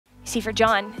See, for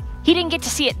John, he didn't get to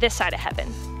see it this side of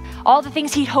heaven. All the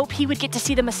things he'd hoped he would get to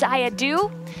see the Messiah do,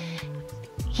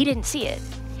 he didn't see it.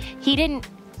 He didn't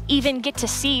even get to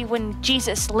see when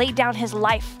Jesus laid down his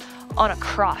life on a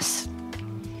cross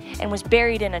and was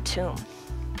buried in a tomb.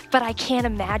 But I can't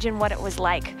imagine what it was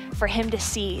like for him to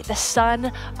see the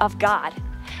Son of God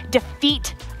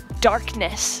defeat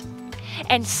darkness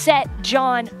and set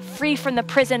John free from the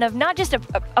prison of not just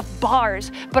of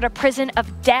bars, but a prison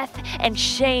of death and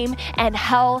shame and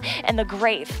hell and the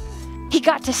grave. He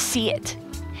got to see it.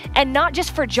 And not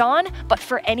just for John, but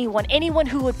for anyone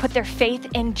who would put their faith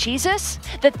in Jesus,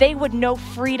 that they would know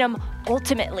freedom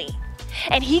ultimately.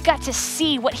 And he got to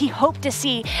see what he hoped to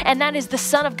see, and that is the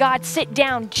Son of God sit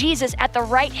down, Jesus at the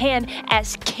right hand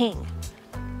as King.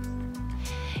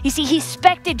 You see, he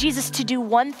expected Jesus to do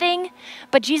one thing,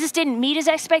 but Jesus didn't meet his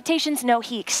expectations. No,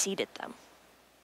 he exceeded them.